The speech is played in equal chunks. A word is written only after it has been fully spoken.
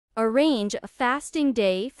Arrange a fasting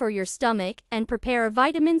day for your stomach and prepare a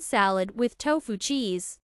vitamin salad with tofu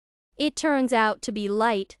cheese. It turns out to be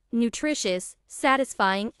light, nutritious,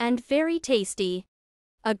 satisfying, and very tasty.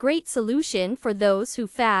 A great solution for those who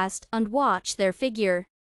fast and watch their figure.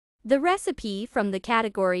 The recipe from the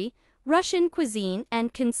category Russian cuisine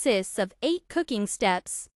and consists of 8 cooking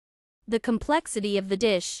steps. The complexity of the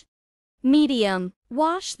dish. Medium.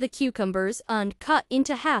 Wash the cucumbers and cut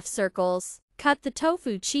into half circles. Cut the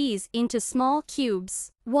tofu cheese into small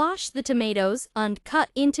cubes. Wash the tomatoes and cut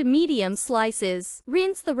into medium slices.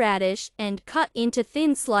 Rinse the radish and cut into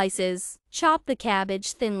thin slices. Chop the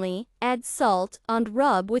cabbage thinly, add salt and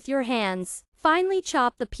rub with your hands. Finely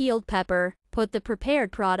chop the peeled pepper. Put the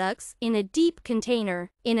prepared products in a deep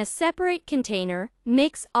container. In a separate container,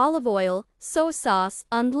 mix olive oil, soy sauce,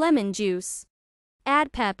 and lemon juice.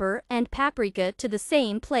 Add pepper and paprika to the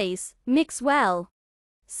same place. Mix well.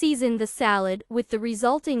 Season the salad with the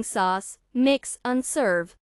resulting sauce, mix and serve.